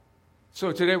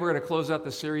So today we're going to close out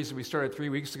the series that we started 3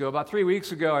 weeks ago. About 3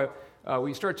 weeks ago,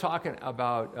 we started talking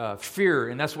about fear,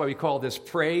 and that's why we call this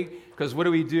Pray, because what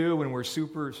do we do when we're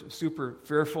super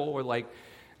fearful? We're like,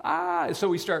 so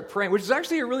we start praying, which is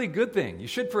actually a really good thing. You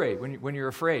should pray when you're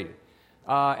afraid.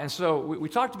 And so we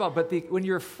talked about, when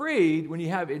you're afraid, when you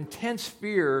have intense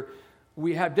fear,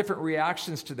 we have different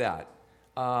reactions to that.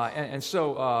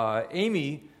 So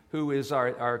Amy, who is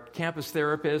our campus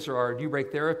therapist or our New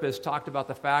Break therapist, talked about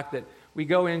the fact that we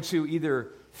go into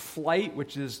either flight,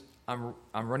 which is I'm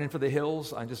running for the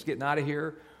hills, I'm just getting out of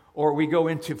here, or we go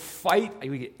into fight,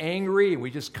 we get angry and we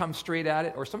just come straight at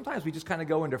it, or sometimes we just kind of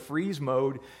go into freeze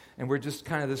mode and we're just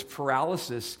kind of this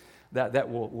paralysis that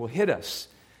will hit us.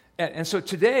 And so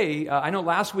today, I know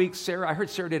last week, I heard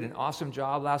Sarah did an awesome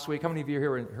job last week. How many of you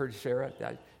here heard Sarah?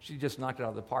 She just knocked it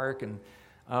out of the park.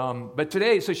 But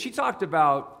today, so she talked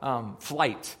about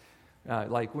flight,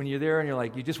 like when you're there and you're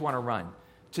like, you just want to run.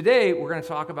 Today, we're going to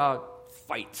talk about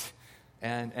fight,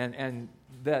 and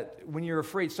that when you're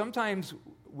afraid, sometimes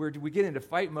we get into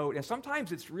fight mode, and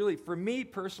sometimes it's really, for me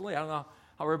personally, I don't know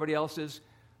how everybody else is,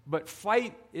 but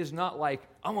fight is not like,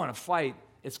 I want to fight.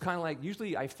 It's kind of like,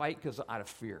 usually I fight because out of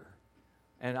fear.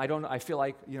 And I feel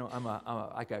like, I'm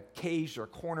like a caged or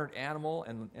cornered animal,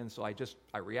 and so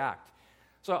I react.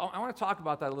 So I want to talk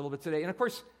about that a little bit today. And of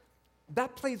course,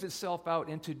 that plays itself out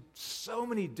into so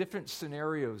many different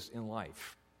scenarios in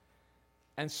life.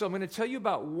 And so I'm going to tell you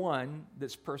about one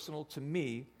that's personal to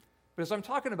me. But as I'm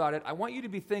talking about it, I want you to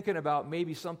be thinking about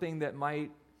maybe something that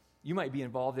you might be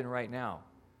involved in right now.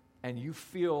 And you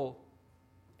feel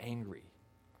angry.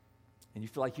 And you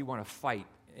feel like you want to fight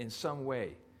in some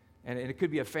way. And it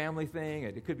could be a family thing.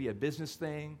 It could be a business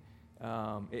thing.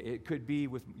 It could be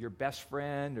with your best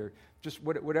friend or just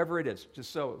whatever it is.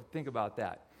 Just so think about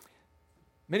that.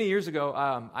 Many years ago,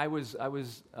 I was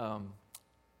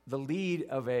the lead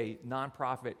of a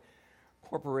nonprofit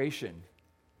corporation.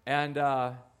 And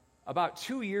about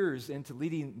 2 years into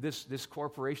leading this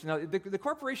corporation, now the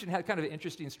corporation had kind of an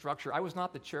interesting structure. I was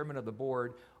not the chairman of the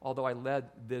board, although I led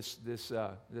this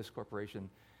corporation,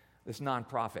 this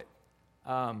nonprofit.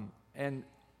 And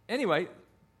anyway,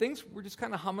 things were just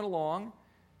kind of humming along.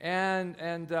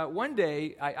 And one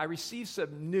day, I received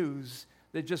some news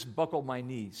that just buckled my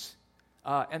knees.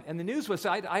 And the news was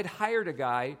I'd hired a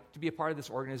guy to be a part of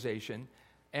this organization.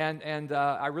 And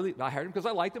I hired him because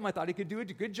I liked him. I thought he could do a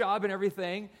good job and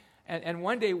everything. And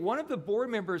one day, one of the board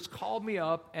members called me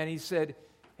up and he said,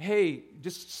 "Hey,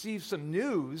 just received some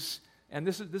news." And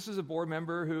this is a board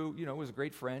member who, was a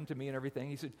great friend to me and everything.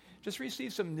 He said, "Just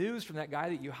received some news from that guy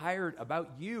that you hired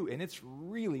about you, and it's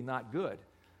really not good."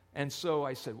 And so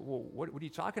I said, "Well, what are you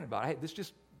talking about?"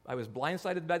 I was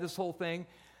blindsided by this whole thing.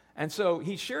 And so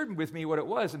he shared with me what it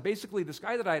was. And basically, this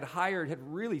guy that I had hired had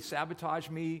really sabotaged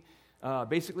me.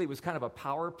 Basically, it was kind of a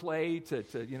power play to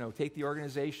take the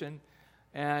organization.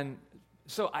 And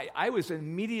so I was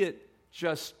immediate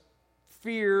just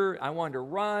fear. I wanted to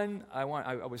run. I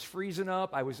was freezing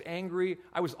up. I was angry.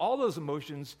 I was all those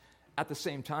emotions at the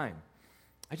same time.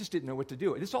 I just didn't know what to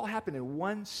do. This all happened in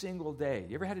one single day.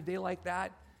 You ever had a day like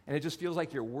that? And it just feels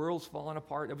like your world's falling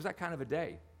apart? It was that kind of a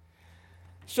day.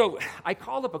 So I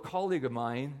called up a colleague of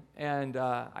mine, and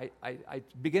I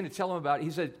began to tell him about it.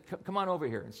 He said, "Come on over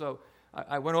here." And so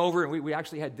I went over, and we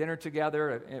actually had dinner together.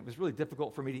 And it was really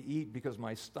difficult for me to eat because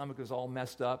my stomach was all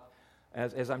messed up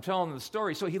as I'm telling him the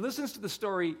story. So he listens to the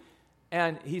story,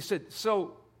 and he said,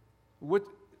 "So what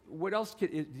else do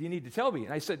you need to tell me?"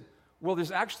 And I said, "Well,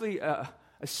 there's actually a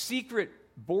secret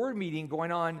board meeting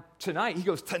going on tonight." He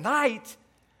goes, "Tonight?"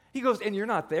 He goes, "And you're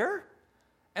not there?"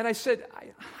 And I said,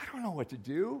 I don't know what to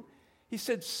do. He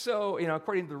said, "So,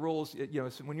 according to the rules,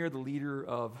 so when you're the leader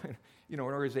of, an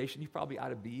organization, you probably ought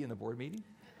to be in the board meeting,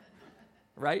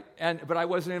 right?" But I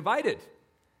wasn't invited.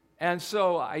 And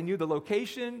so I knew the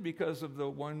location because of the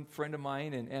one friend of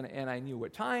mine, and I knew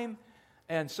what time.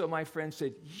 And so my friend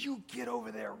said, "You get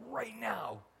over there right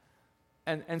now."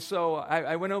 And so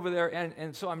I went over there,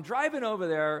 and so I'm driving over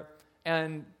there,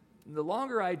 and the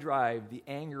longer I drive, the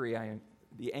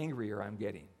angrier I'm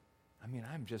getting. I mean,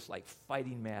 I'm just like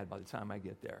fighting mad by the time I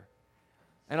get there.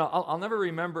 And I'll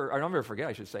never forget,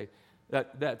 I should say,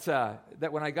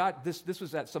 that when I got this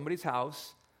was at somebody's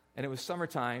house, and it was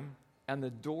summertime, and the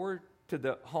door to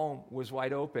the home was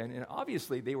wide open, and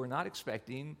obviously they were not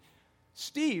expecting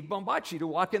Steve Bombacci to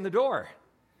walk in the door.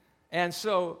 And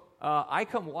so I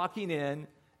come walking in,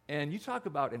 and you talk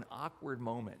about an awkward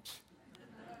moment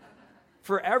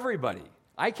for everybody.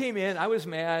 I came in, I was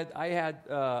mad, I had,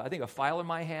 I think, a file in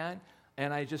my hand,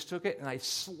 and I just took it and I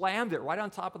slammed it right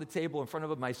on top of the table in front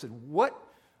of him. I said, "What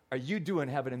are you doing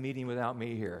having a meeting without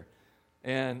me here?"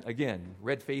 And again,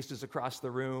 red faces across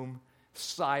the room,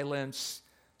 silence.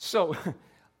 So,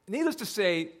 needless to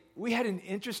say, we had an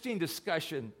interesting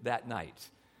discussion that night.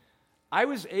 I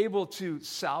was able to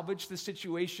salvage the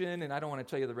situation, and I don't want to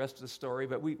tell you the rest of the story,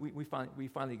 but we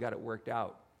finally got it worked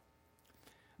out.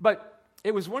 But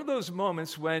it was one of those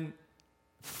moments when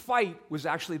fight was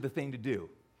actually the thing to do.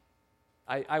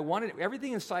 I wanted,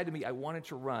 everything inside of me, I wanted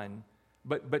to run,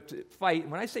 but to fight,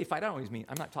 when I say fight, I don't always mean,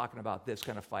 I'm not talking about this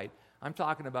kind of fight. I'm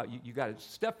talking about you got to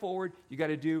step forward, you got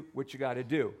to do what you got to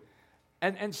do.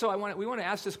 And so we want to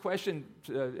ask this question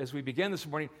as we begin this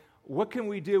morning. What can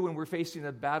we do when we're facing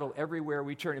a battle everywhere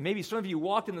we turn? And maybe some of you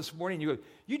walked in this morning and you go,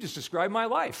 you just described my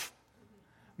life.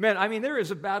 Man, I mean, there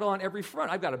is a battle on every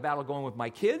front. I've got a battle going with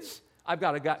my kids. I've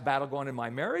got a battle going in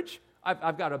my marriage.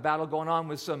 I've got a battle going on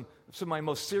with some of my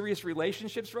most serious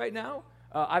relationships right now.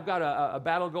 I've got a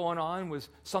battle going on with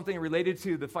something related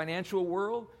to the financial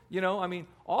world. You know, I mean,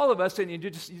 all of us, and you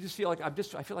just feel like I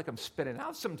feel like I'm spinning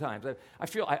out sometimes. I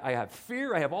feel I have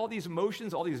fear. I have all these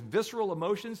emotions, all these visceral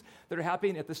emotions that are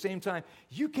happening at the same time.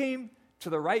 You came to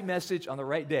the right message on the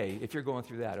right day if you're going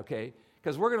through that, okay?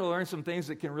 Because we're going to learn some things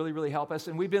that can really, really help us.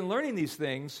 And we've been learning these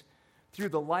things through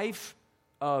the life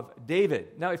of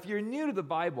David. Now, if you're new to the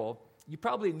Bible, you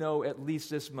probably know at least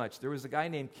this much. There was a guy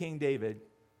named King David,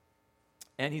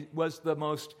 and he was the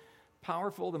most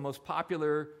powerful, the most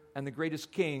popular, and the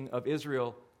greatest king of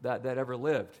Israel that ever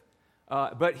lived.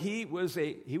 But he was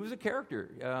a character.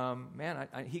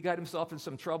 He got himself in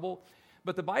some trouble.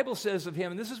 But the Bible says of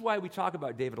him, and this is why we talk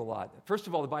about David a lot. First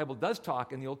of all, the Bible does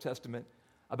talk in the Old Testament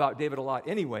about David a lot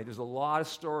anyway. There's a lot of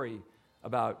story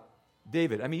about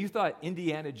David. I mean, you thought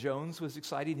Indiana Jones was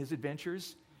exciting, his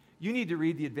adventures? You need to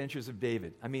read the adventures of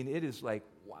David. I mean, it is like,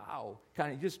 wow,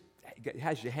 kind of just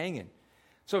has you hanging.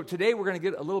 So today we're going to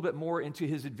get a little bit more into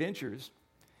his adventures.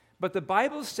 But the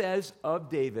Bible says of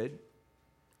David,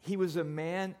 he was a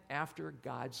man after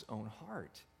God's own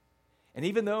heart. And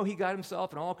even though he got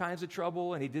himself in all kinds of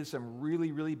trouble and he did some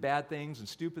really, really bad things and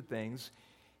stupid things,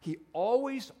 he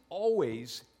always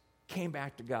came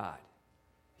back to God.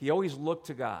 He always looked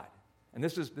to God. And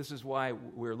this is why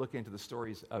we're looking into the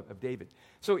stories of David.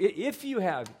 So if you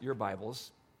have your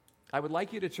Bibles, I would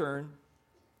like you to turn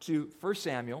to 1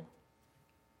 Samuel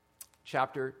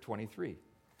chapter 23.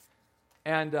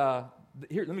 And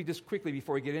here, let me just quickly,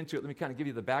 before we get into it, let me kind of give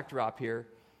you the backdrop here.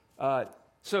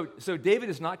 So David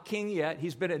is not king yet.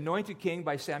 He's been anointed king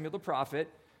by Samuel the prophet.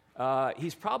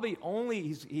 He's probably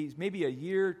he's maybe a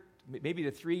year, maybe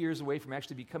to 3 years away from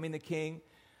actually becoming the king.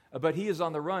 But he is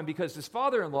on the run because his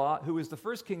father-in-law, who is the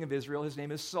first king of Israel, his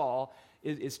name is Saul,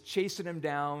 is chasing him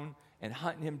down and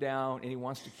hunting him down, and he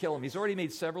wants to kill him. He's already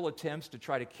made several attempts to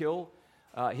try to kill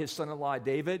his son-in-law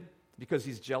David because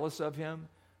he's jealous of him.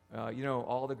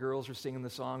 All the girls are singing the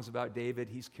songs about David.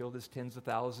 He's killed his tens of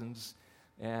thousands.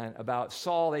 And about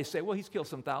Saul, they say, well, he's killed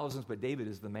some thousands, but David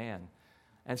is the man.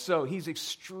 And so he's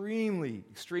extremely,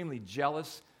 extremely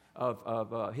jealous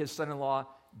of his son-in-law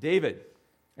David.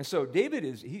 And so David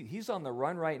he's on the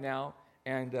run right now,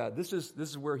 and this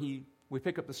is where we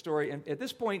pick up the story. And at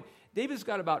this point, David's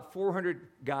got about 400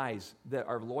 guys that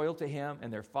are loyal to him,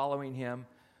 and they're following him.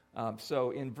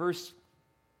 So in verse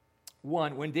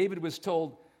 1, when David was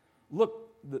told, look,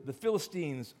 the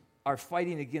Philistines are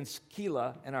fighting against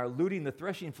Keilah and are looting the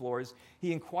threshing floors,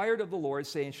 he inquired of the Lord,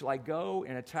 saying, shall I go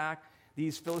and attack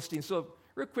these Philistines? So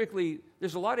real quickly,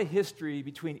 there's a lot of history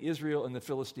between Israel and the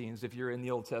Philistines if you're in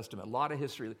the Old Testament, a lot of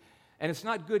history. And it's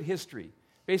not good history.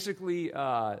 Basically,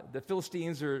 the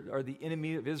Philistines are the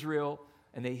enemy of Israel,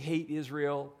 and they hate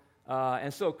Israel.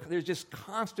 And so there's just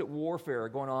constant warfare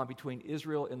going on between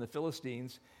Israel and the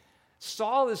Philistines.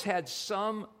 Saul has had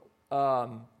some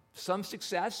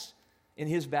success in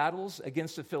his battles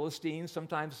against the Philistines.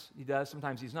 Sometimes he does,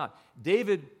 sometimes he's not.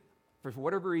 David, for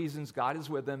whatever reasons, God is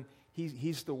with him.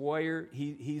 He's the warrior.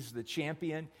 He's the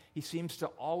champion. He seems to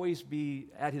always be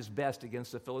at his best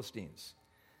against the Philistines.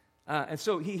 And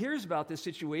so he hears about this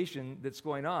situation that's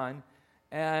going on.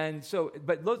 And so,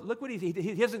 but look what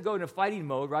he doesn't go into fighting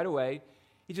mode right away.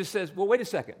 He just says, well, wait a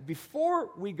second. Before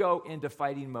we go into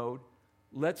fighting mode,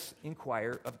 let's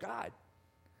inquire of God.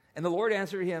 And the Lord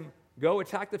answered him, go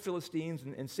attack the Philistines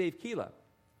and save Keilah.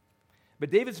 But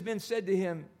David's men said to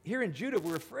him, here in Judah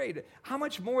we're afraid. How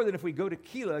much more than if we go to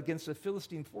Keilah against the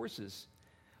Philistine forces?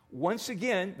 Once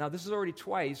again, now this is already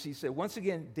twice, he said, once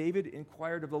again, David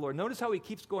inquired of the Lord. Notice how he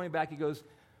keeps going back. He goes,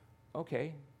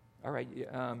 okay, all right,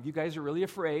 you guys are really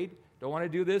afraid. Don't want to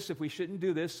do this if we shouldn't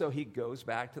do this. So he goes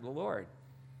back to the Lord.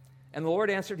 And the Lord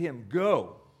answered him,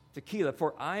 go to Keilah,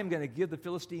 for I am going to give the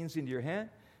Philistines into your hand.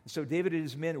 And so David and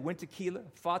his men went to Keilah,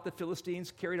 fought the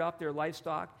Philistines, carried off their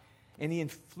livestock, and he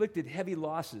inflicted heavy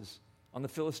losses on the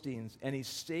Philistines, and he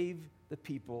saved the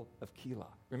people of Keilah.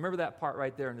 Remember that part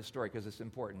right there in the story because it's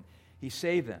important. He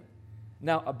saved them.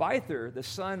 Now, Abiathar, the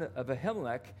son of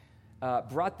Ahimelech,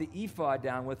 brought the ephod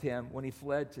down with him when he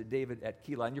fled to David at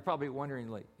Keilah. And you're probably wondering,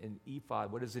 like, an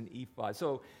ephod, what is an ephod?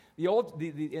 So the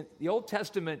Old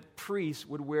Testament priests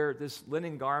would wear this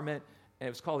linen garment, and it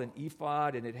was called an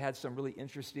ephod, and it had some really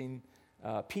interesting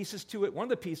pieces to it. One of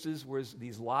the pieces was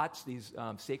these lots, these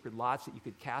sacred lots that you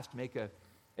could cast, make a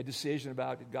decision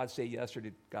about, did God say yes or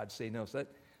did God say no? So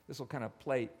this will kind of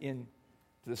play into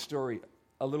the story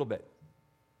a little bit.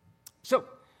 So,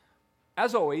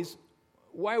 as always,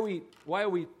 why are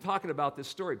we talking about this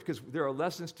story? Because there are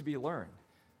lessons to be learned.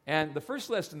 And the first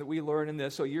lesson that we learn in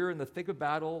this, so you're in the thick of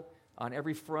battle on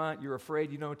every front, you're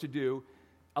afraid, you know what to do.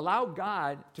 Allow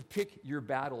God to pick your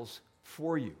battles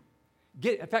for you.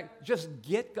 In fact, just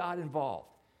get God involved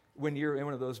when you're in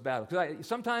one of those battles. Because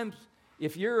sometimes,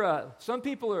 if you're, some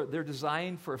people they're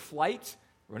designed for flight,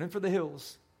 running for the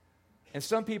hills, and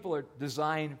some people are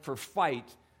designed for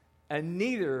fight, and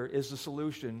neither is the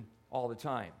solution all the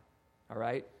time. All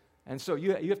right? And so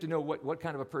you have to know what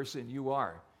kind of a person you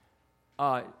are.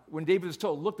 When David was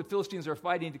told, look, the Philistines are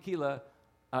fighting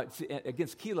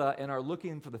against Keilah and are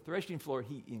looking for the threshing floor,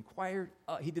 he inquired.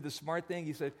 He did the smart thing.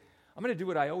 He said, I'm going to do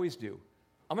what I always do.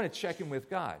 I'm going to check in with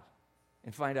God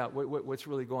and find out what's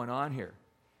really going on here.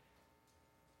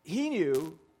 He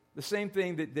knew the same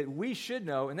thing that we should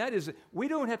know, and that is that we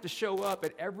don't have to show up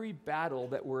at every battle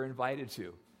that we're invited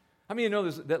to. How many of you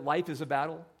know that life is a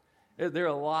battle? There are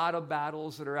a lot of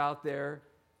battles that are out there,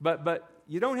 but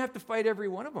you don't have to fight every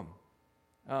one of them.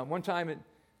 One time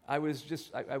I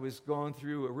was going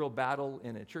through a real battle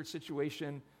in a church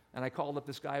situation, and I called up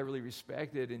this guy I really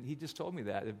respected, and he just told me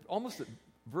that, almost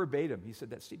verbatim. He said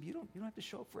that, Steve, you don't have to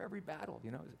show up for every battle.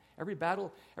 You know, every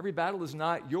battle is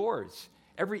not yours.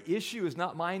 Every issue is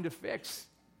not mine to fix.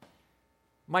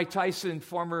 Mike Tyson,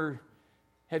 former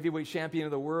heavyweight champion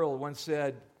of the world, once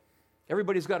said,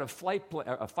 everybody's got a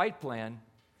fight plan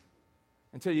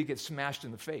until you get smashed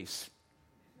in the face.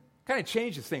 Kind of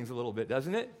changes things a little bit,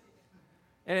 doesn't it?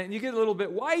 And you get a little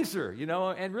bit wiser, you know,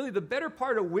 and really the better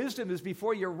part of wisdom is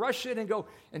before you rush in and go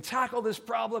and tackle this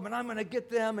problem and I'm going to get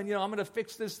them and, you know, I'm going to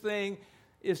fix this thing,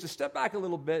 is to step back a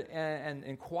little bit and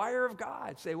inquire of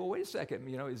God. Say, well, wait a second,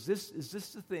 you know, is this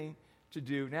the thing to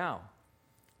do now?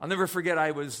 I'll never forget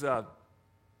I was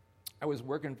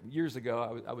working years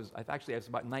ago. I was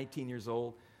about 19 years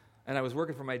old, and I was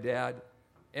working for my dad.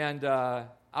 And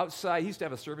outside, he used to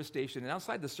have a service station, and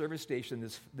outside the service station,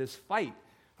 this fight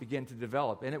began to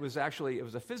develop. And it was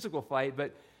a physical fight,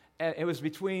 but it was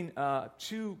between a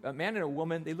man and a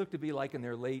woman. They looked to be like in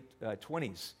their late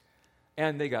 20s.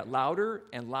 And they got louder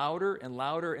and louder and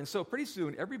louder. And so pretty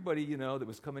soon, everybody, you know, that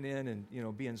was coming in and, you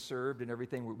know, being served and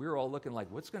everything, we were all looking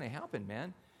like, what's going to happen,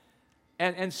 man?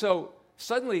 And so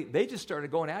suddenly, they just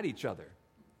started going at each other.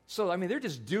 So, I mean, they're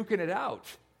just duking it out.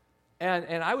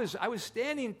 And I was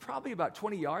standing probably about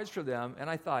 20 yards from them, and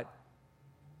I thought,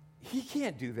 he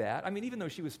can't do that. I mean, even though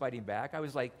she was fighting back, I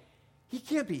was like, he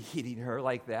can't be hitting her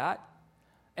like that.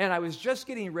 And I was just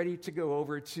getting ready to go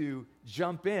over to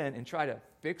jump in and try to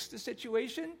fix the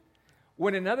situation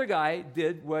when another guy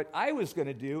did what I was going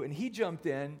to do, and he jumped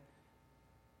in.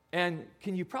 And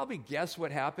can you probably guess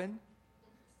what happened?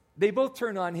 They both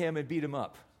turned on him and beat him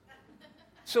up.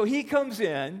 So he comes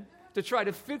in to try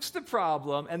to fix the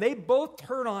problem, and they both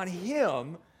turn on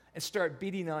him and start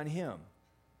beating on him.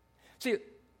 See,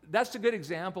 that's a good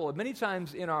example of many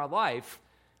times in our life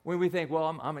when we think,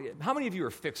 well, how many of you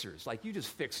are fixers? Like, you just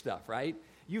fix stuff, right?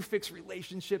 You fix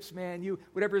relationships, man.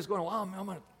 Whatever is going on, I'm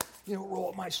going to, roll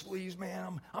up my sleeves,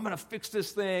 man. I'm going to fix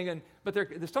this thing. But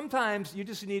sometimes you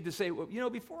just need to say, well,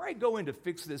 before I go in to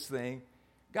fix this thing,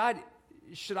 God,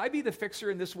 should I be the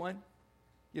fixer in this one?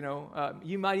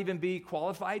 You might even be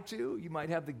qualified to. You might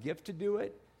have the gift to do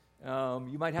it.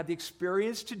 You might have the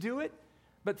experience to do it.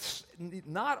 But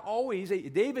not always.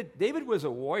 David was a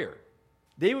warrior.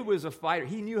 David was a fighter.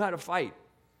 He knew how to fight.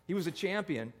 He was a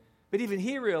champion. But even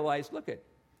he realized,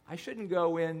 I shouldn't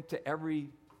go into every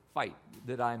fight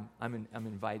that I'm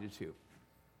invited to.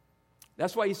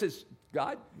 That's why he says,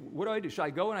 God, what do? Should I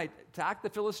go and I attack the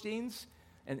Philistines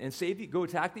and go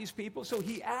attack these people? So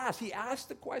he asked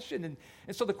the question.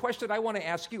 And so the question I want to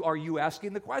ask you, are you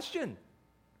asking the question?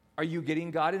 Are you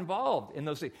getting God involved in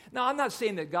those things? Now, I'm not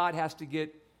saying that God has to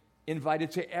get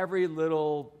invited to every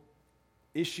little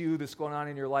issue that's going on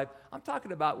in your life. I'm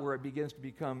talking about where it begins to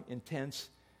become intense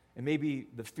and maybe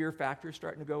the fear factor is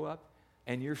starting to go up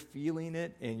and you're feeling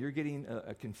it and you're getting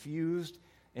confused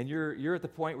and you're at the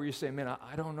point where you're saying, man,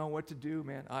 I don't know what to do,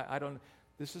 man. I don't.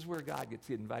 This is where God gets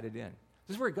invited in.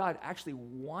 This is where God actually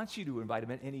wants you to invite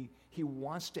him in, and he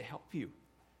wants to help you.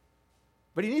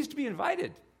 But he needs to be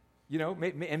invited,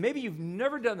 and maybe you've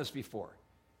never done this before.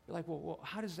 You're like, well,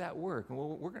 how does that work? And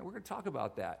we're going to talk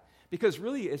about that. Because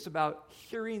really, it's about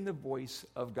hearing the voice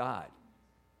of God.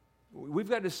 We've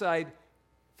got to decide,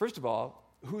 first of all,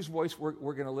 whose voice we're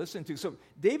going to listen to. So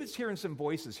David's hearing some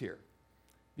voices here.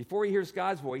 Before he hears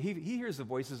God's voice, he hears the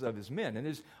voices of his men. And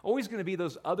there's always going to be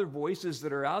those other voices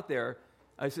that are out there.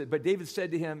 I said, but David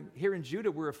said to him, here in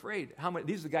Judah, we're afraid.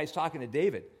 These are the guys talking to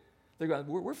David. They're going,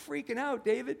 we're freaking out,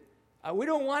 David. We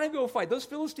don't want to go fight. Those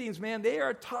Philistines, man, they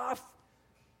are tough.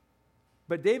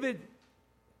 But David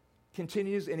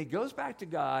continues, and he goes back to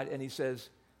God, and he says,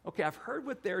 okay, I've heard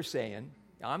what they're saying.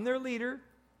 I'm their leader.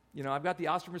 I've got the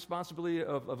awesome responsibility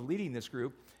of leading this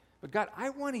group. But God,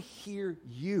 I want to hear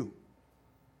you.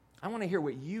 I want to hear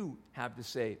what you have to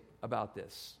say about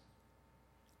this.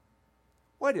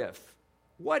 What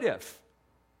if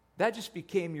that just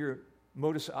became your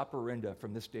modus operandi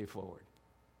from this day forward?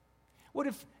 What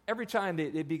if every time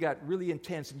it got really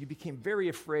intense and you became very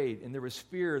afraid and there was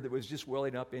fear that was just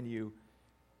welling up in you,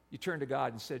 you turned to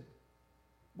God and said,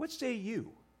 what say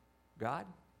you, God?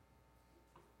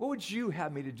 What would you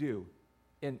have me to do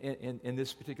in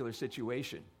this particular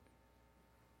situation?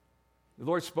 The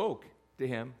Lord spoke to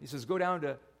him. He says, go down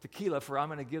to Keilah, for I'm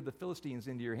going to give the Philistines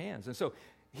into your hands. And so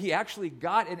he actually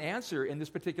got an answer in this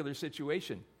particular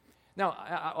situation.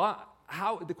 Now,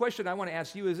 the question I want to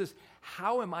ask you is this: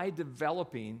 how am I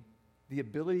developing the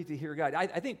ability to hear God?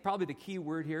 I think probably the key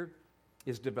word here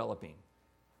is developing.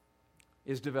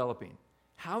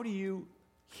 How do you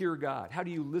hear God? How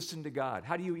do you listen to God?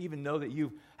 How do you even know that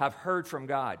you have heard from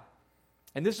God?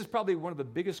 And this is probably one of the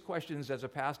biggest questions as a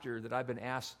pastor that I've been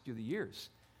asked through the years.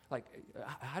 Like,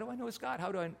 how do I know it's God?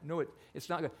 How do I know it's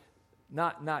not God?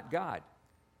 Not God.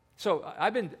 So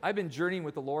I've been journeying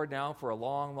with the Lord now for a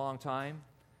long, long time,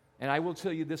 and I will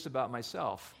tell you this about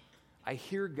myself: I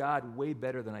hear God way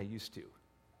better than I used to.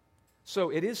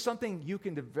 So it is something you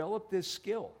can develop this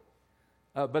skill,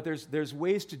 but there's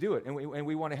ways to do it, and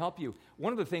we want to help you.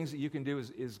 One of the things that you can do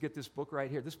is get this book right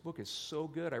here. This book is so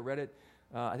good. I read it.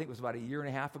 I think it was about a year and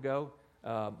a half ago.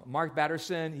 Mark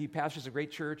Batterson, he pastors a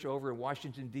great church over in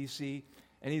Washington, D.C.,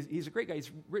 and he's a great guy. He's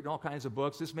written all kinds of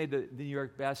books. This made the New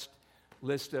York Best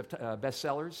list of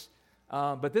bestsellers.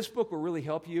 But this book will really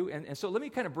help you. And so let me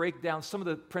kind of break down some of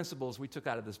the principles we took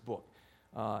out of this book.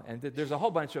 There's a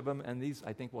whole bunch of them, and these,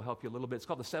 I think, will help you a little bit. It's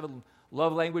called The 7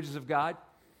 Love Languages of God.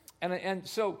 And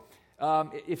so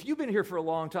if you've been here for a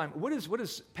long time, what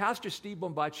does Pastor Steve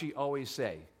Bombachi always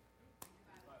say?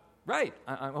 Right.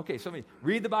 Okay, somebody,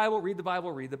 read the Bible, read the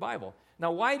Bible, read the Bible.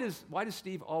 Now, why does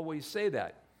Steve always say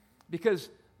that? Because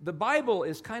the Bible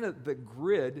is kind of the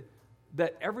grid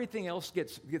that everything else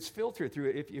gets filtered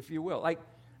through, if you will. Like,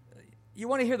 you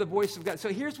want to hear the voice of God. So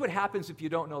here's what happens if you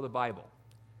don't know the Bible.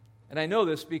 And I know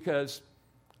this because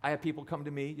I have people come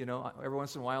to me, every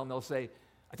once in a while, and they'll say,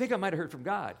 I think I might have heard from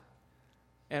God.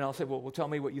 And I'll say, well, tell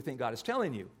me what you think God is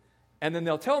telling you. And then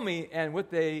they'll tell me, and what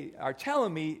they are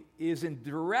telling me is in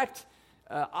direct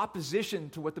opposition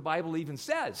to what the Bible even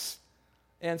says.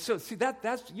 And so, see,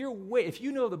 that's your way. If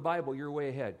you know the Bible, you're way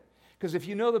ahead. Because if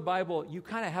you know the Bible, you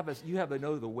kind of have to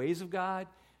know the ways of God.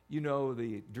 You know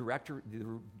the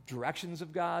directions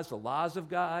of God, the laws of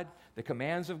God, the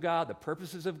commands of God, the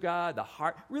purposes of God, the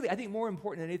heart. Really, I think more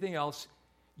important than anything else,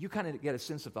 you kind of get a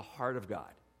sense of the heart of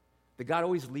God. That God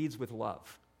always leads with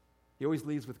love. He always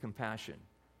leads with compassion.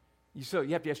 So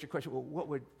you have to ask your question, well, what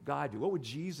would God do? What would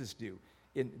Jesus do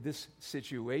in this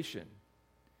situation?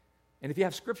 And if you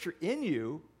have Scripture in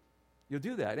you, you'll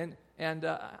do that. And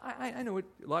I know a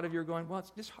lot of you are going, well,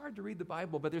 it's just hard to read the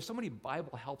Bible, but there's so many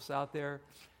Bible helps out there.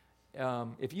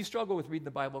 If you struggle with reading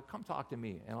the Bible, come talk to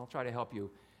me, and I'll try to help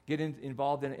you get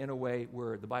involved in a way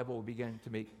where the Bible will begin to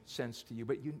make sense to you.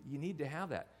 But you need to have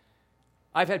that.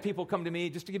 I've had people come to me,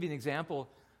 just to give you an example,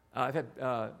 I've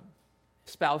had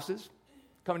spouses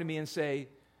come to me and say,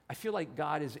 I feel like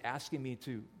God is asking me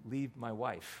to leave my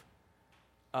wife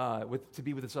to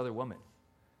be with this other woman.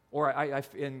 Or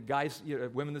and guys,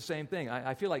 women the same thing.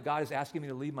 I feel like God is asking me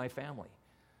to leave my family.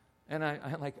 And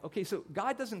I'm like, okay, so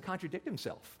God doesn't contradict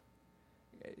himself.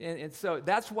 And so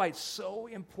that's why it's so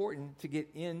important to get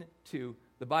into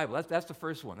the Bible. That's the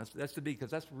first one. That's the big,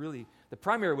 because that's really the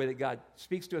primary way that God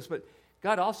speaks to us. But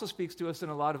God also speaks to us in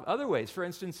a lot of other ways. For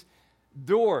instance,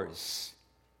 doors.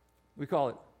 We call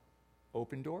it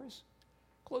open doors,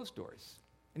 closed doors.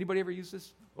 Anybody ever use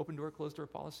this open door, closed door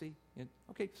policy?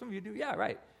 Okay, some of you do. Yeah,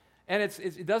 right. And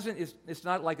it's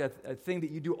not like a thing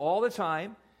that you do all the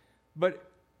time, but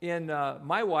in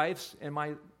my wife's and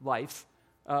my life,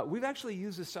 we've actually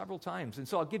used this several times. And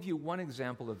so I'll give you one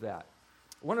example of that.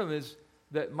 One of them is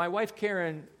that my wife,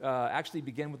 Karen, actually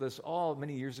began with us all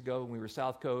many years ago when we were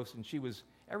South Coast, and she was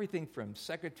everything from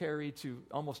secretary to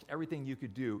almost everything you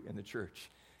could do in the church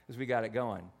as we got it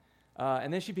going.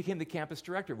 And then she became the campus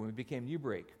director when we became New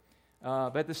Break.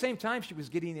 But at the same time, she was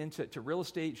getting into real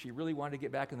estate. She really wanted to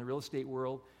get back in the real estate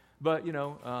world. But,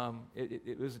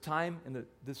 it was a time in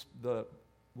the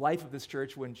life of this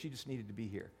church when she just needed to be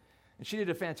here. And she did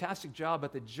a fantastic job,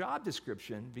 but the job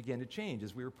description began to change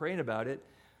as we were praying about it,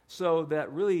 so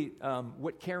that really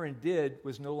what Karen did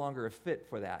was no longer a fit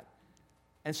for that.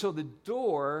 And so the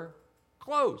door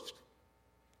closed.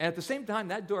 And at the same time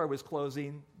that door was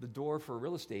closing, the door for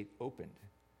real estate opened.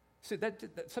 So that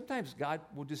sometimes God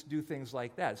will just do things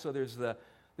like that. So there's the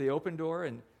open door,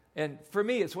 and for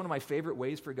me, it's one of my favorite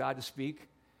ways for God to speak,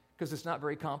 because it's not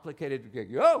very complicated.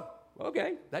 Oh,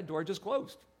 okay, that door just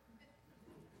closed.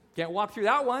 Can't walk through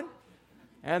that one.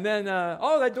 And then,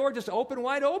 that door just opened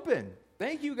wide open.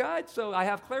 Thank you, God. So I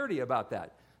have clarity about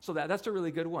that. So that's a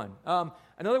really good one.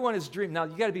 Another one is dream. Now,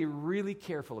 you got to be really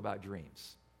careful about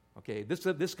dreams. Okay,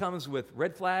 this comes with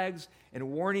red flags and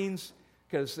warnings,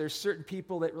 because there's certain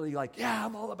people that really yeah,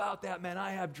 I'm all about that, man.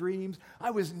 I have dreams.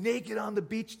 I was naked on the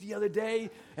beach the other day,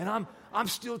 and I'm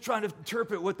still trying to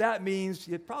interpret what that means.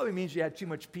 It probably means you had too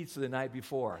much pizza the night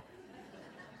before.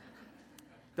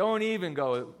 Don't even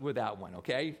go with that one,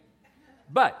 okay?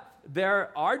 But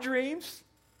there are dreams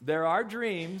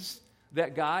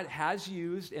that God has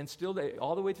used, and still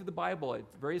all the way through the Bible, at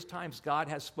various times, God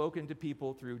has spoken to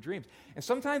people through dreams. And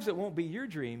sometimes it won't be your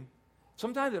dream.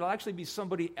 Sometimes it'll actually be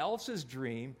somebody else's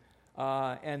dream,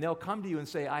 and they'll come to you and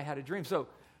say, I had a dream. So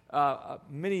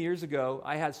many years ago,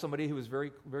 I had somebody who was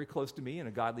very, very close to me and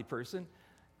a godly person,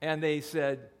 and they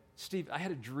said, Steve, I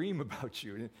had a dream about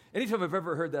you. And anytime I've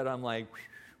ever heard that, I'm like,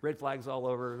 red flags all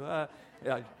over.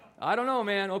 I don't know,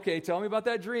 man. Okay, tell me about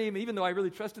that dream, even though I really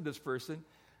trusted this person.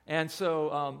 And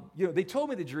so, they told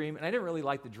me the dream, and I didn't really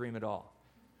like the dream at all.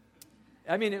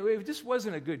 I mean, it just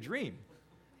wasn't a good dream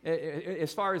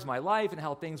as far as my life and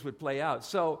how things would play out.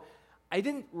 So I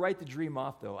didn't write the dream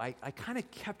off, though. I kind of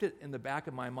kept it in the back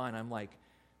of my mind. I'm like,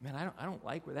 man, I don't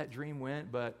like where that dream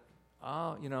went, but,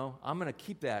 I'm going to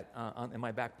keep that in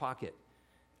my back pocket.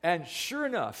 And sure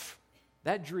enough,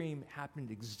 that dream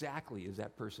happened exactly as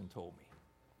that person told me.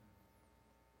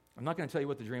 I'm not going to tell you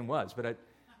what the dream was, but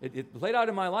it played out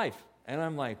in my life, and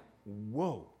I'm like,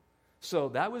 whoa. So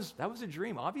that was a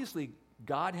dream. Obviously,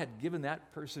 God had given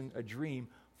that person a dream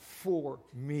for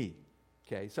me.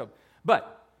 Okay,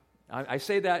 but I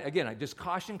say that again. I just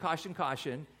caution.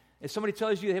 If somebody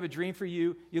tells you they have a dream for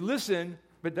you, you listen,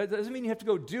 but that doesn't mean you have to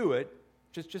go do it.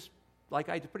 Just like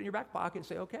I put it in your back pocket and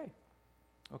say,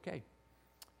 okay.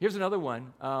 Here's another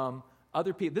one.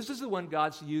 Other people. This is the one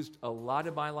God's used a lot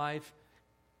in my life.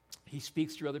 He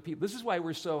speaks through other people. This is why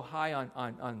we're so high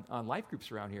on life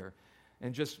groups around here.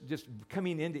 And just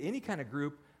coming into any kind of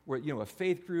group where, a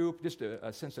faith group, just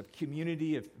a sense of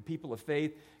community of people of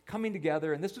faith, coming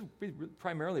together. And this is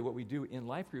primarily what we do in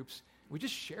life groups. We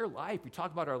just share life. We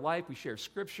talk about our life. We share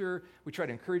scripture. We try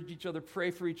to encourage each other, pray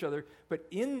for each other. But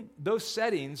in those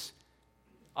settings,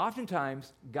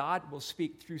 oftentimes, God will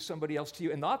speak through somebody else to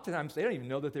you. And oftentimes, they don't even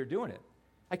know that they're doing it.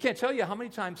 I can't tell you how many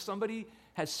times somebody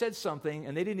has said something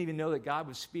and they didn't even know that God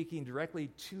was speaking directly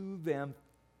to them,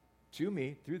 to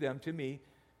me, through them, to me.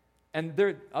 And there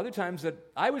are other times that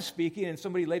I was speaking and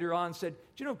somebody later on said,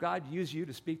 do you know God used you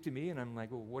to speak to me? And I'm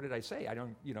like, well, what did I say? I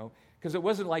don't, because it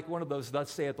wasn't like one of those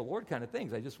thus saith the Lord kind of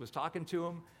things. I just was talking to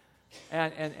him.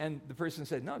 And the person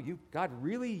said, no, God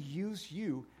really used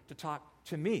you to talk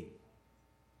to me.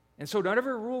 And so don't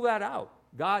ever rule that out.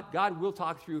 God will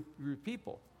talk through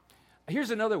people.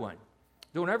 Here's another one.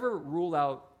 Don't ever rule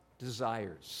out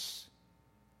desires.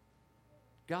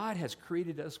 God has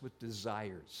created us with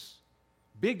desires.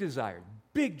 Big desires,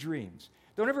 big dreams.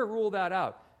 Don't ever rule that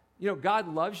out. God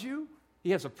loves you.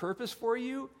 He has a purpose for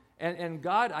you. And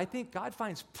God, I think God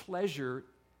finds pleasure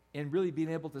in really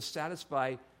being able to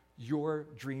satisfy your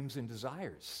dreams and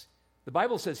desires. The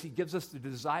Bible says he gives us the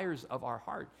desires of our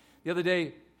heart. The other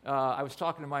day, I was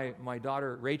talking to my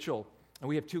daughter, Rachel, and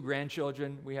we have 2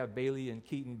 grandchildren. We have Bailey and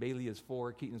Keaton. Bailey is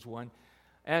 4, Keaton's 1.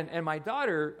 And my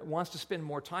daughter wants to spend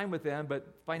more time with them, but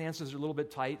finances are a little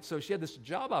bit tight, so she had this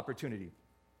job opportunity.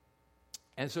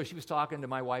 And so she was talking to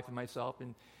my wife and myself,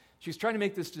 and she was trying to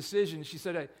make this decision. She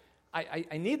said,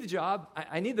 I need the job,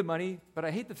 I need the money, but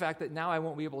I hate the fact that now I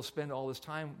won't be able to spend all this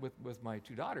time with my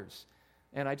 2 daughters.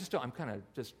 And I just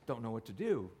don't know what to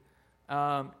do.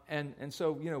 And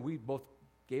so, we both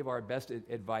gave our best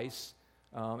advice.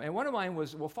 And one of mine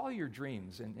was, well, follow your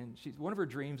dreams. And one of her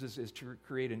dreams is to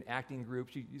create an acting group.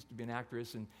 She used to be an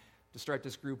actress, and to start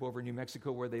this group over in New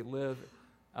Mexico where they live.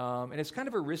 And it's kind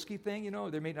of a risky thing,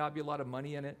 there may not be a lot of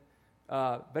money in it.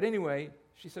 But anyway,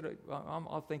 she said,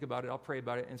 I'll think about it, I'll pray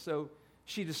about it. And so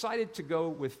she decided to go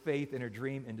with faith in her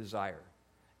dream and desire.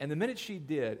 And the minute she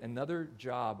did, another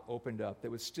job opened up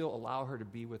that would still allow her to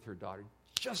be with her daughter,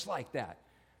 just like that.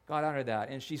 God honored that.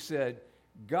 And she said,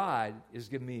 God is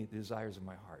giving me the desires of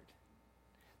my heart.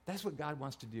 That's what God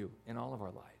wants to do in all of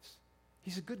our lives.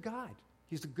 He's a good God.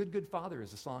 He's a good, good Father,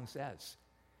 as the song says.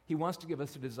 He wants to give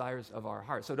us the desires of our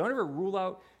heart. So don't ever rule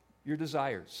out your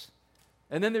desires.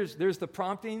 And then there's the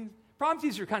prompting.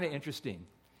 Promptings are kind of interesting.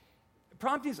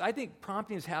 I think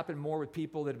promptings happen more with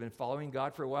people that have been following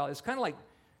God for a while. It's kind of like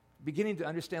beginning to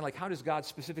understand, like, how does God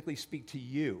specifically speak to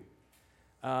you?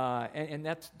 And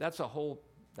that's a whole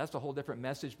different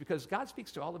message, because God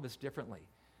speaks to all of us differently.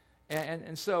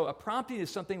 And so a prompting is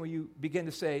something where you begin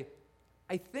to say,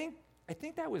 I think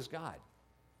that was God.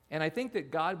 And I think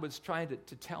that God was trying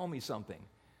to tell me something.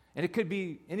 And it could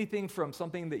be anything from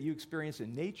something that you experience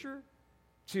in nature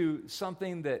to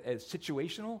something that is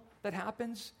situational that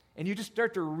happens. And you just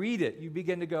start to read it. You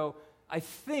begin to go, I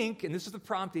think, and this is the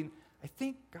prompting, I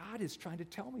think God is trying to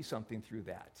tell me something through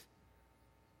that.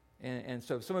 And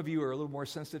so some of you are a little more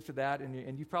sensitive to that,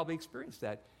 and you've probably experienced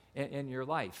that in your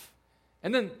life.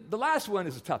 And then the last one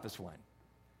is the toughest one,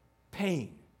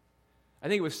 pain. I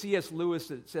think it was C.S. Lewis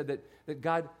that said that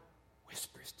God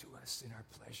whispers to us in our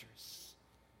pleasures,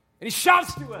 and he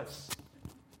shouts to us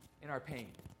in our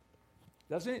pain.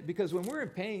 Doesn't it? Because when we're in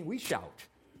pain, we shout,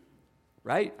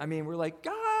 right? I mean, we're like,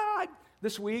 God!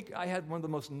 This week, I had one of the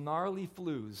most gnarly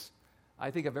flus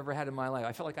I think I've ever had in my life.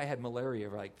 I felt like I had malaria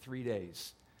for like 3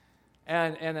 days.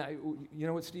 And you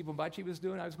know what Steve Bombachi was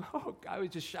doing? I was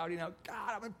just shouting out,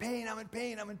 God, I'm in pain, I'm in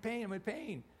pain, I'm in pain, I'm in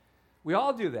pain. We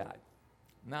all do that.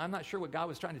 Now, I'm not sure what God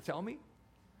was trying to tell me,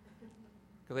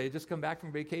 because I had just come back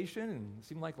from vacation, and it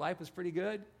seemed like life was pretty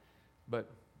good. But,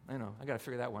 I got to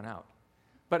figure that one out.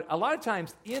 But a lot of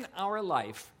times in our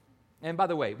life, and by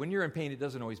the way, when you're in pain, it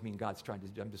doesn't always mean God's trying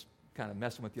to, I'm just kind of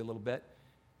messing with you a little bit.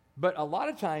 But a lot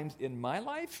of times in my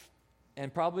life,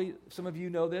 and probably some of you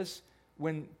know this,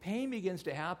 when pain begins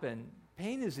to happen,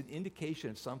 pain is an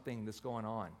indication of something that's going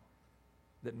on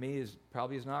that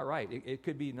probably is not right. It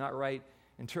could be not right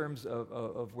in terms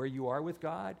of where you are with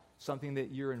God, something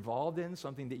that you're involved in,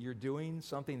 something that you're doing,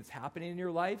 something that's happening in your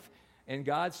life. And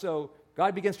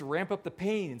God begins to ramp up the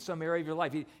pain in some area of your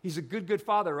life. He's a good, good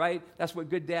father, right? That's what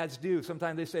good dads do.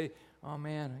 Sometimes they say, oh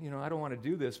man, I don't want to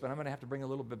do this, but I'm going to have to bring a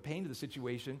little bit of pain to the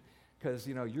situation, because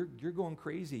you're going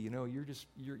crazy.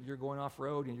 You're going off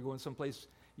road, and you're going someplace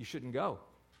you shouldn't go,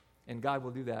 and God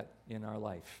will do that in our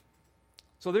life.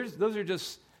 So those are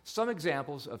just some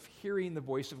examples of hearing the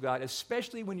voice of God,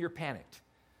 especially when you're panicked,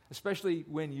 especially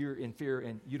when you're in fear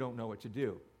and you don't know what to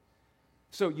do.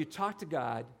 So you talk to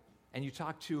God, and you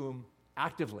talk to Him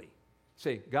actively.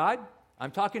 Say, God,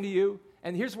 I'm talking to you,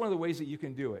 and here's one of the ways that you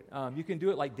can do it. You can do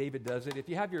it like David does it. If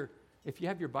you have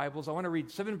your Bibles, I want to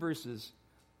read 7 verses,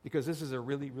 because this is a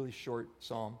really, really short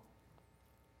psalm.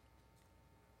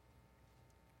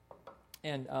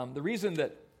 And the reason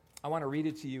that I want to read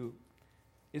it to you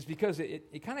is because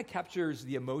it kind of captures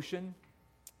the emotion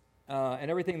and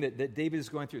everything that David is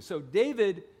going through. So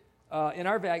David, in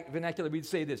our vernacular, we'd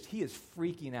say this: he is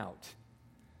freaking out.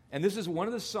 And this is one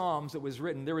of the psalms that was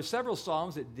written. There were several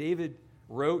psalms that David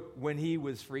wrote when he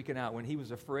was freaking out, when he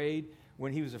was afraid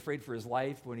for his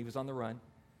life, when he was on the run.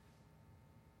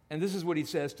 And this is what he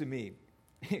says to me.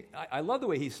 I love the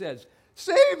way he says,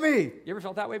 save me! You ever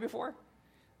felt that way before?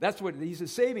 That's what he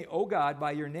says, save me, O God,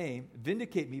 by your name.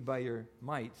 Vindicate me by your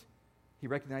might. He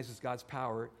recognizes God's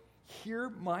power. Hear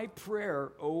my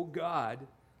prayer, O God.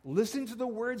 Listen to the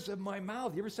words of my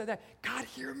mouth. You ever said that? God,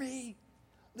 hear me.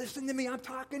 Listen to me. I'm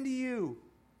talking to you.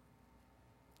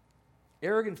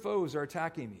 Arrogant foes are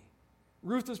attacking me.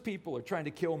 Ruthless people are trying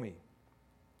to kill me.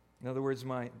 In other words,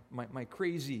 my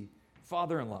crazy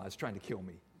father-in-law is trying to kill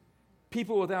me.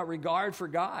 People without regard for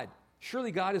God.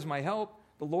 Surely God is my help.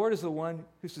 The Lord is the one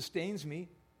who sustains me.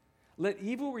 Let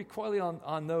evil recoil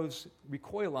on those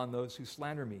who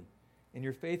slander me. In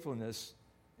your faithfulness,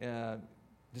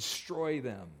 destroy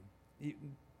them.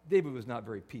 David was not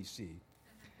very PC.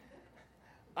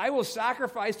 I will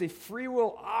sacrifice a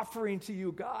freewill offering to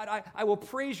you, God. I will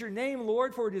praise your name,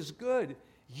 Lord, for it is good.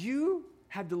 You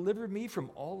have delivered me from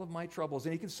all of my troubles.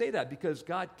 And he can say that because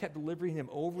God kept delivering him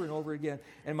over and over again.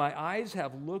 And my eyes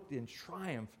have looked in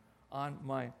triumph on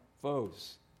my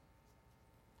foes.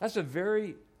 That's a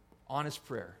very honest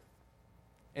prayer.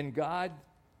 And God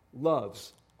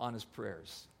loves honest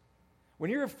prayers. When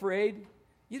you're afraid,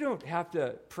 you don't have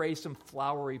to pray some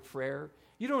flowery prayer.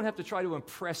 You don't have to try to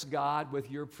impress God with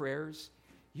your prayers.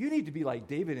 You need to be like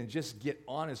David and just get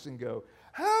honest and go,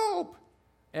 help!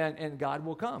 And God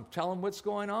will come. Tell him what's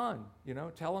going on.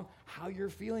 Tell him how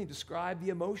you're feeling. Describe the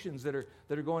emotions that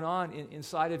are going on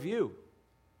inside of you.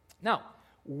 Now,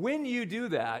 when you do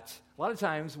that, a lot of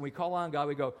times when we call on God,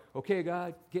 we go, okay,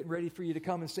 God, getting ready for you to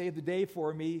come and save the day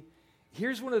for me.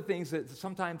 Here's one of the things that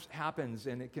sometimes happens,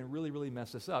 and it can really, really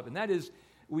mess us up, and that is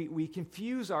we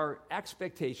confuse our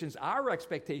expectations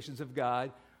of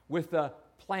God with the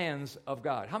plans of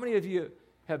God. How many of you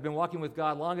have been walking with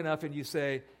God long enough and you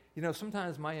say,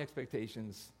 sometimes my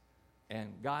expectations and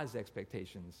God's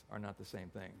expectations are not the same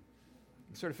thing?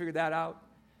 You sort of figured that out?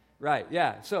 Right,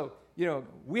 yeah. So,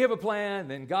 we have a plan,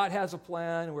 then God has a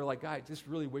plan, and we're like, God, I just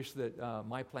really wish that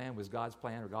my plan was God's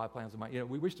plan or God's plan was mine.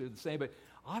 We wish they're the same, but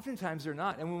oftentimes they're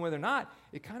not. And when they're not,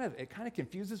 it kind of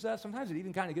confuses us. Sometimes it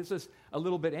even kind of gets us a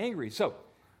little bit angry. So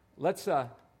let's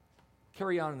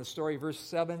carry on in the story. Verse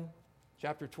 7,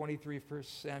 chapter 23, 1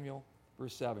 Samuel,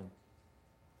 verse 7.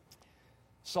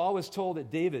 Saul was told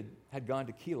that David had gone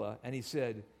to Keilah, and he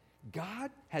said, God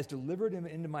has delivered him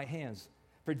into my hands.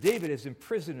 For David has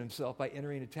imprisoned himself by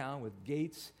entering a town with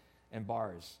gates and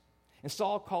bars. And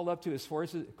Saul called up his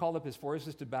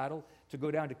forces to battle to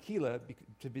go down to Keilah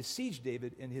to besiege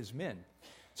David and his men.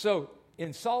 So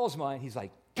in Saul's mind, he's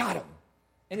like, got him.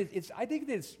 And I think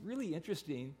that it's really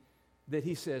interesting that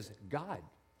he says, God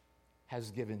has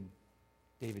given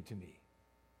David to me.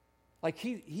 Like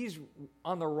he's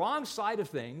on the wrong side of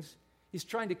things. He's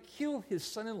trying to kill his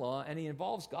son-in-law, and he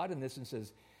involves God in this and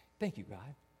says, thank you,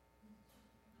 God.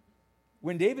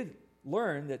 When David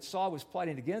learned that Saul was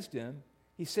plotting against him,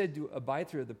 he said to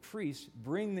Abiathar the priest,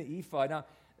 bring the ephod. Now,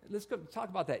 let's go talk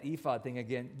about that ephod thing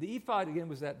again. The ephod, again,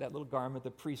 was that little garment the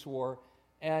priest wore,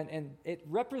 and it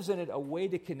represented a way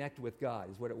to connect with God,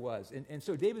 is what it was. And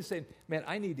so David's saying, man,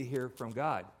 I need to hear from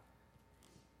God.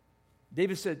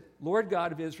 David said, Lord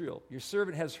God of Israel, your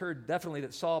servant has heard definitely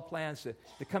that Saul plans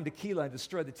to come to Keilah and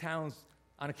destroy the towns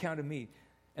on account of me.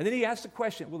 And then he asked the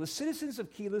question, will the citizens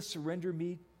of Keilah surrender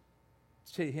me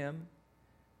to him?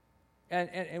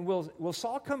 And will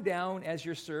Saul come down as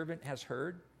your servant has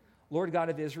heard? Lord God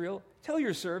of Israel, tell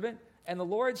your servant. And the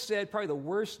Lord said, probably the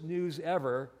worst news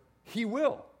ever, he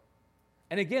will.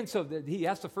 And again, so he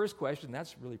asked the first question.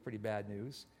 That's really pretty bad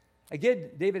news. Again,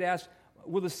 David asked,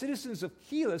 will the citizens of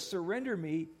Keilah surrender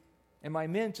me and my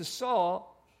men to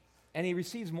Saul? And he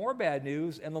receives more bad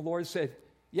news. And the Lord said,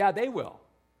 yeah, they will.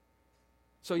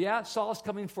 So yeah, Saul's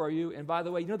coming for you. And by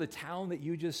the way, the town that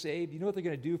you just saved, you know what they're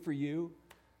going to do for you?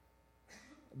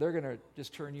 They're going to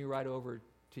just turn you right over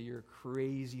to your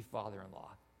crazy father-in-law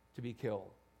to be killed.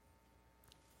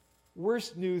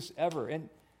 Worst news ever. And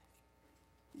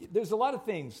there's a lot of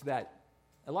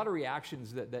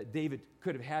reactions that David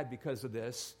could have had because of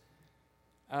this.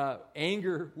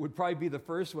 Anger would probably be the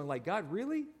first one. Like, God,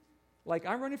 really? Like,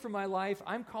 I'm running for my life.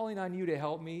 I'm calling on you to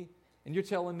help me. And you're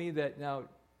telling me that now,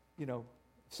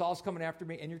 Saul's coming after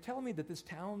me. And you're telling me that this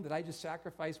town that I just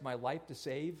sacrificed my life to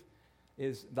save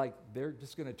is like, they're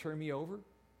just going to turn me over?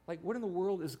 Like, what in the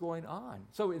world is going on?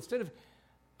 So instead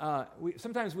of,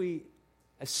 sometimes we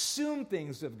assume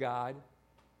things of God.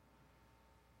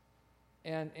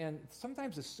 And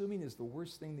sometimes assuming is the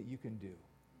worst thing that you can do.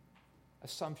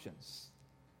 Assumptions.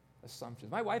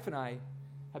 My wife and I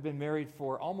have been married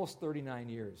for almost 39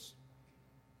 years.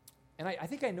 And I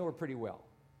think I know her pretty well.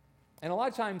 And a lot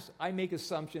of times I make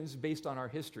assumptions based on our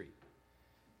history.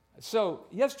 So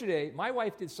yesterday, my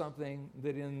wife did something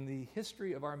that in the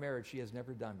history of our marriage she has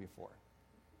never done before.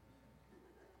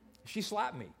 She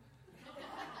slapped me.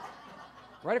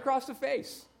 Right across the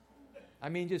face. I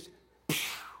mean, just...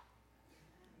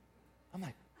 I'm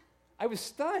like, I was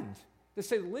stunned, to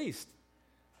say the least.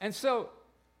 And so,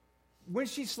 when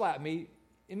she slapped me,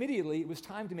 immediately it was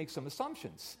time to make some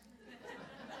assumptions.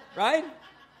 Right?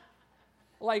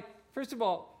 Like, first of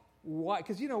all, why?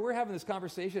 Because, we're having this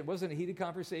conversation. It wasn't a heated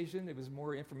conversation. It was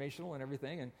more informational and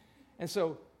everything. And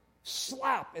so,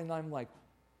 slap, and I'm like,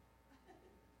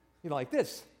 like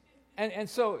this. And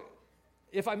so,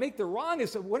 if I make the wrong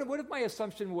assumption, what if my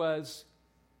assumption was,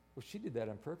 well, she did that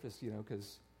on purpose,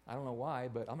 because... I don't know why,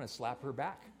 but I'm going to slap her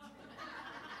back.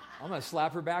 I'm going to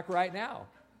slap her back right now.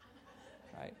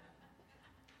 Right?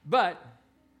 But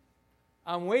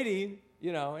I'm waiting,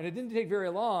 and it didn't take very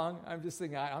long. I'm just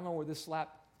thinking, I don't know where this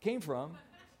slap came from.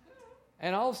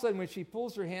 And all of a sudden, when she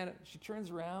pulls her hand, she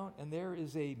turns around, and there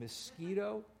is a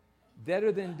mosquito,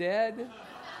 deader than dead.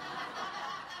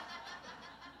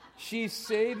 She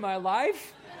saved my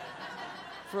life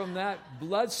from that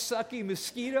blood-sucking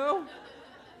mosquito.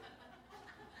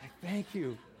 Thank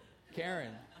you,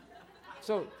 Karen.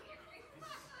 So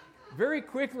very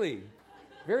quickly,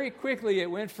 it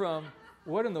went from,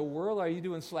 what in the world are you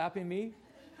doing slapping me?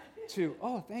 To,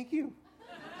 oh, thank you.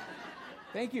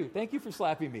 Thank you for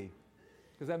slapping me.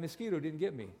 Because that mosquito didn't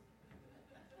get me.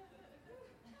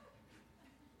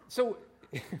 So,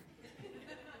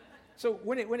 so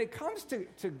when it comes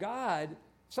to God,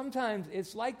 sometimes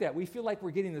it's like that. We feel like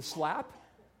we're getting the slap.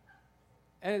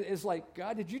 And it's like,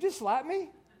 God, did you just slap me?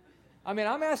 I mean,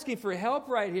 I'm asking for help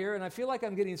right here, and I feel like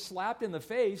I'm getting slapped in the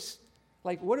face.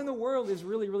 Like, what in the world is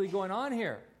really, really going on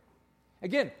here?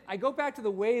 Again, I go back to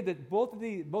the way that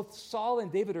both Saul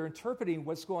and David are interpreting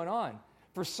what's going on.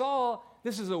 For Saul,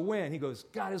 this is a win. He goes,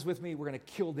 God is with me. We're going to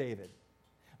kill David.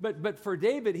 But for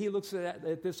David, he looks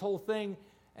at this whole thing,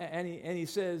 and he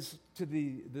says to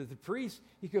the priest,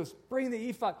 he goes, bring the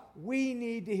ephod. We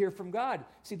need to hear from God.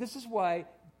 See, this is why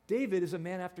David is a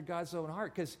man after God's own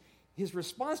heart, because his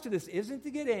response to this isn't to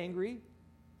get angry,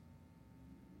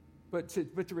 but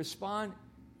to respond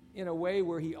in a way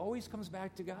where he always comes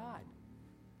back to God.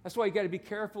 That's why you got to be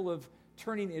careful of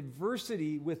turning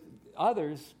adversity with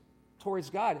others towards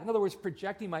God. In other words,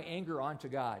 projecting my anger onto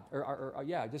God. Or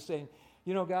just saying,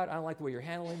 you know, God, I don't like the way you're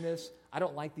handling this. I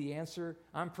don't like the answer.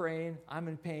 I'm praying. I'm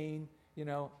in pain. You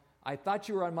know, I thought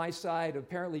you were on my side.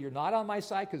 Apparently you're not on my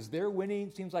side because they're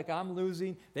winning. Seems like I'm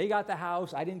losing. They got the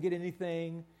house. I didn't get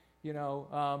anything. You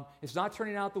know, it's not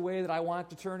turning out the way that I want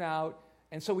it to turn out.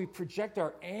 And so we project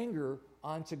our anger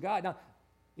onto God. Now,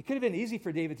 it could have been easy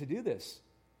for David to do this,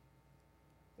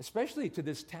 especially to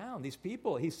this town, these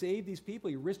people. He saved these people.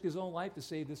 He risked his own life to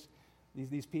save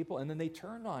these people, and then they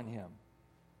turned on him.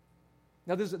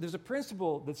 Now, there's a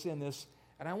principle that's in this,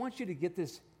 and I want you to get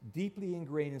this deeply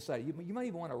ingrained inside. You might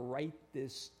even want to write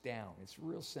this down. It's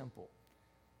real simple,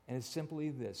 and it's simply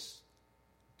this.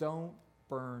 Don't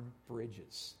burn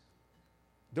bridges.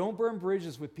 Don't burn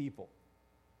bridges with people.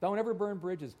 Don't ever burn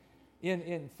bridges.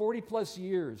 In 40-plus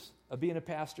years of being a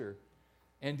pastor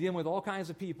and dealing with all kinds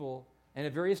of people, and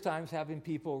at various times having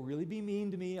people really be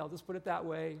mean to me, I'll just put it that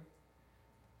way,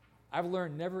 I've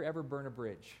learned never, ever burn a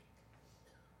bridge.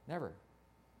 Never.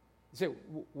 You say,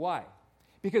 why?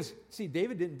 Because, see,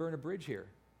 David didn't burn a bridge here.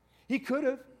 He could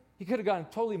have. He could have gone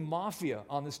totally mafia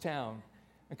on this town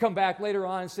and come back later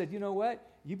on and said, you know what?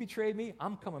 You betrayed me.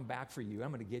 I'm coming back for you.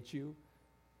 I'm going to get you.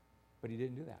 But he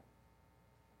didn't do that.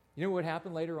 You know what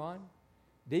happened later on?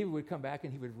 David would come back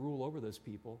and he would rule over those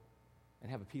people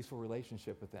and have a peaceful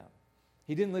relationship with them.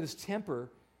 He didn't let his temper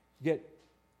get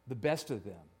the best of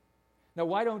them. Now,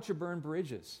 why don't you burn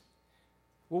bridges?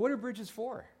 Well, what are bridges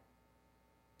for?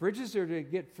 Bridges are to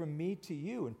get from me to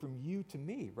you and from you to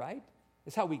me, right?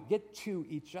 It's how we get to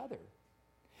each other.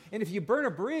 And if you burn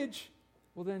a bridge,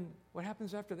 well, then what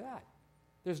happens after that?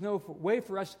 There's no way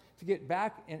for us to get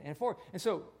back and forth. And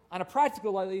so, on a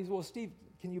practical level, well, Steve,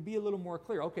 can you be a little more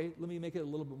clear? Okay, let me make it a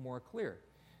little bit more clear.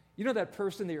 You know that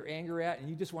person that you're angry at and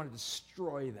you just want to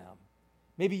destroy them.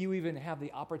 Maybe you even have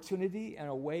the opportunity and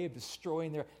a way of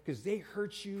destroying their, because they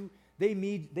hurt you. They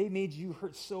made you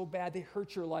hurt so bad. They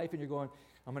hurt your life and you're going,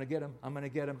 I'm going to get them. I'm going to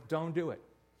get them. Don't do it.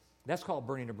 That's called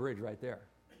burning a bridge right there.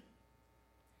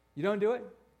 You don't do it?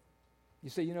 You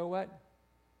say, you know what?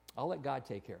 I'll let God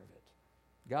take care of it.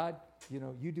 God, you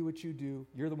know, you do what you do.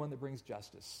 You're the one that brings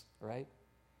justice, right?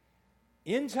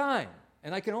 In time,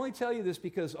 and I can only tell you this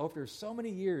because after so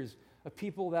many years of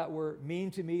people that were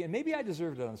mean to me, and maybe I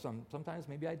deserved it on sometimes,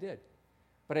 maybe I did,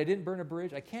 but I didn't burn a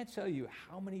bridge. I can't tell you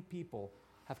how many people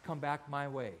have come back my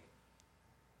way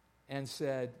and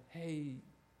said, hey,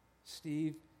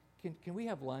 Steve, can we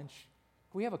have lunch?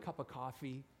 Can we have a cup of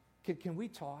coffee? Can we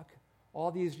talk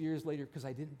all these years later because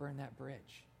I didn't burn that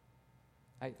bridge?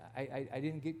 I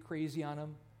didn't get crazy on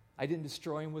him. I didn't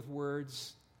destroy him with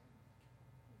words.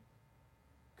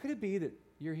 Could it be that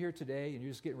you're here today and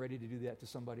you're just getting ready to do that to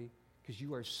somebody because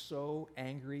you are so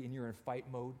angry and you're in fight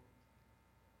mode?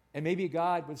 And maybe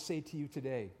God would say to you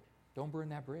today, don't burn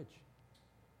that bridge.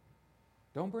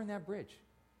 Don't burn that bridge.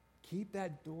 Keep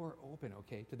that door open,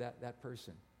 okay, to that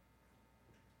person.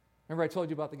 Remember I told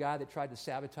you about the guy that tried to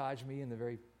sabotage me in the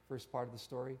very first part of the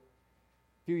story?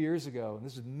 A few years ago, and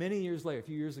this is many years later, a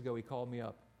few years ago, he called me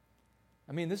up.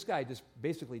 I mean, this guy just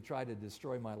basically tried to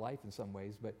destroy my life in some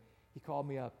ways, but he called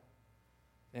me up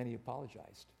and he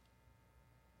apologized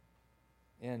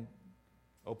and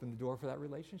opened the door for that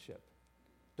relationship.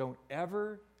 Don't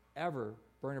ever, ever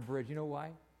burn a bridge. You know why?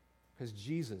 Because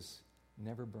Jesus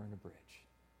never burned a bridge.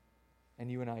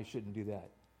 And you and I shouldn't do that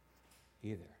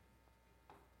either.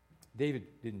 David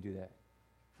didn't do that.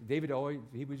 David always,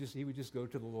 he would just go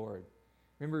to the Lord.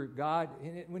 Remember, God,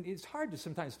 when it's hard to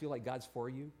sometimes feel like God's for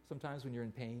you, sometimes when you're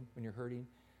in pain, when you're hurting.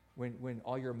 when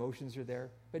all your emotions are there.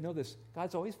 But know this,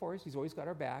 God's always for us. He's always got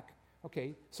our back.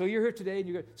 Okay, so you're here today and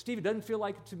you go, Steve, it doesn't feel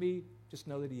like it to me. Just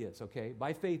know that he is, okay?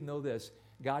 By faith, know this.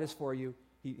 God is for you.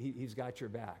 He's got your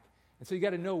back. And so you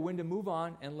got to know when to move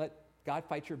on and let God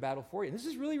fight your battle for you. And this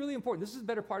is really, really important. This is a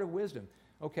better part of wisdom.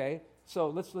 Okay, so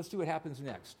let's do what happens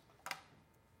next.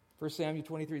 1 Samuel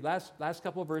 23, last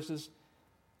couple of verses.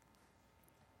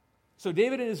 So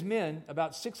David and his men,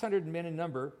 about 600 men in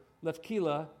number, left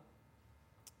Keilah,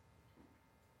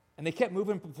 and they kept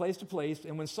moving from place to place.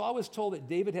 And when Saul was told that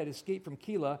David had escaped from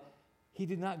Keilah, he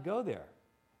did not go there.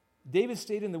 David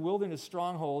stayed in the wilderness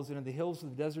strongholds and in the hills of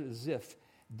the desert of Ziph.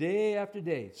 Day after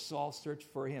day, Saul searched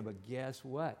for him. But guess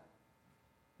what?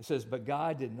 It says, but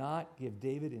God did not give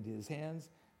David into his hands.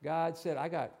 God said, I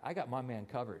got my man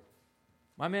covered.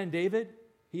 My man David,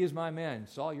 he is my man.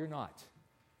 Saul, you're not.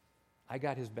 I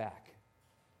got his back.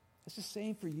 It's the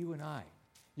same for you and I.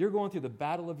 You're going through the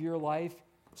battle of your life.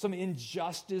 Some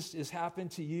injustice has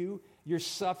happened to you. You're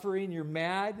suffering. You're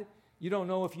mad. You don't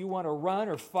know if you want to run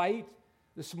or fight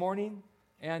this morning.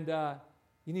 And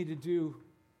you need to do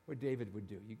what David would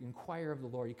do. You inquire of the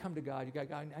Lord. You come to God. You go,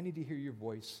 God, I need to hear your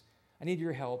voice. I need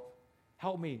your help.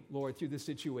 Help me, Lord, through this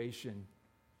situation.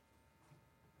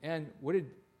 And what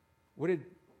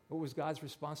was God's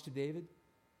response to David?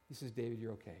 He says, David,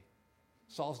 you're okay.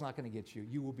 Saul's not going to get you.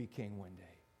 You will be king one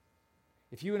day.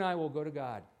 If you and I will go to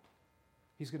God,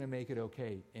 he's going to make it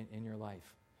okay in your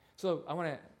life. So I want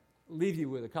to leave you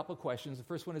with a couple of questions. The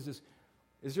first one is this.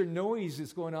 Is there noise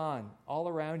that's going on all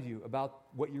around you about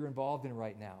what you're involved in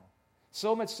right now?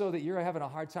 So much so that you're having a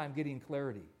hard time getting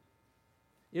clarity.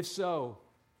 If so,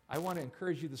 I want to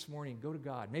encourage you this morning, go to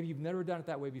God. Maybe you've never done it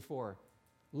that way before.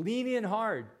 Lean in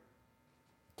hard.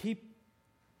 Keep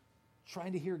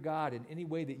trying to hear God in any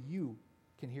way that you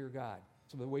can hear God.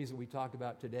 Some of the ways that we talked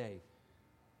about today.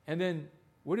 And then,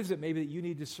 what is it maybe that you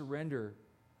need to surrender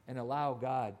and allow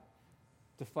God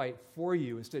to fight for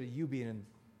you instead of you being in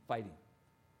fighting?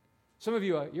 Some of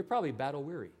you, you're probably battle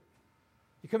weary.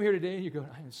 You come here today and you go,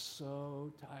 I'm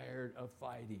so tired of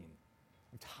fighting.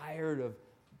 I'm tired of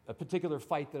a particular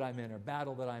fight that I'm in or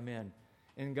battle that I'm in.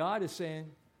 And God is saying,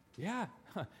 yeah,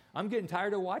 I'm getting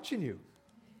tired of watching you.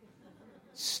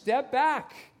 Step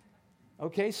back.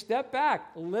 Okay, step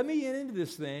back. Let me in into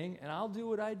this thing and I'll do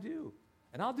what I do.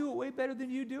 And I'll do it way better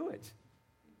than you do it.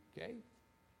 Okay?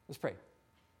 Let's pray.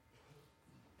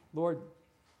 Lord,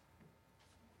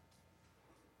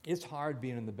 it's hard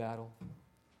being in the battle.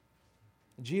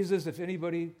 Jesus, if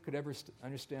anybody could ever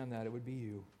understand that, it would be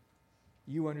you.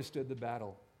 You understood the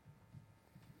battle.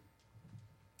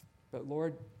 But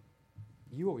Lord,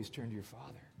 you always turn to your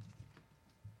Father.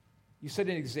 You set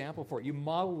an example for it. You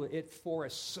model it for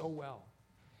us so well.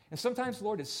 And sometimes,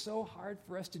 Lord, it's so hard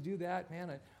for us to do that.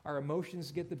 Man, our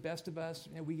emotions get the best of us.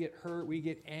 And we get hurt. We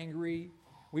get angry.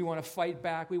 We want to fight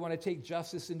back. We want to take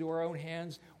justice into our own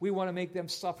hands. We want to make them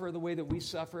suffer the way that we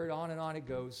suffer. On and on it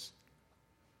goes.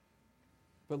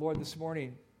 But Lord, this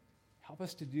morning, help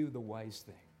us to do the wise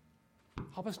thing.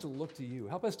 Help us to look to you.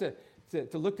 Help us to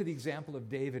look to the example of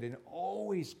David and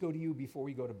always go to you before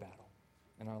we go to battle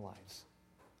in our lives.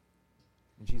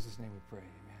 In Jesus' name we pray.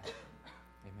 Amen.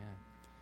 Amen.